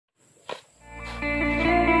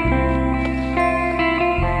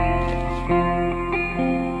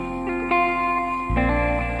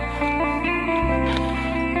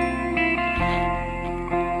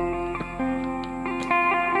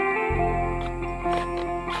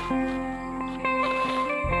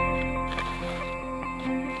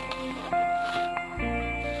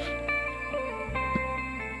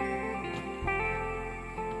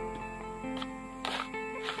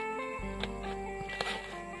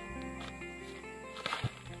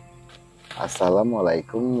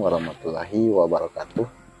Assalamualaikum warahmatullahi wabarakatuh.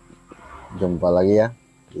 Jumpa lagi ya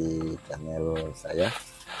di channel saya,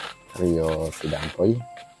 Rio Sidampoy,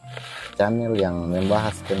 channel yang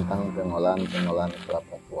membahas tentang pengolahan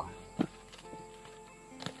kelapa tua.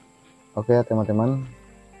 Oke ya teman-teman,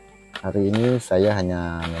 hari ini saya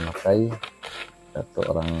hanya memakai satu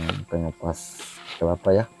orang pengupas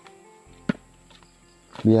kelapa ya.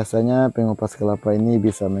 Biasanya pengupas kelapa ini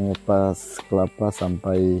bisa mengupas kelapa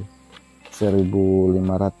sampai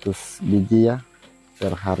 1500 biji ya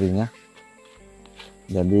per harinya.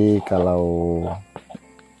 Jadi kalau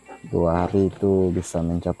 2 hari itu bisa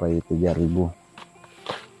mencapai 3000.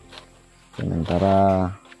 Sementara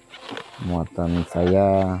muatan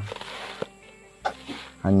saya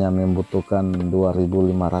hanya membutuhkan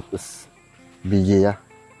 2500 biji ya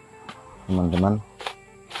teman-teman.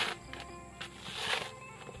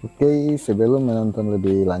 Oke, sebelum menonton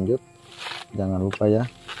lebih lanjut, jangan lupa ya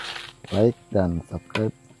like dan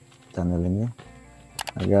subscribe channel ini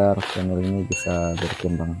agar channel ini bisa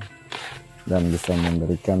berkembang dan bisa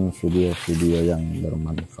memberikan video-video yang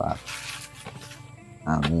bermanfaat.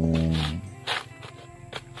 Amin.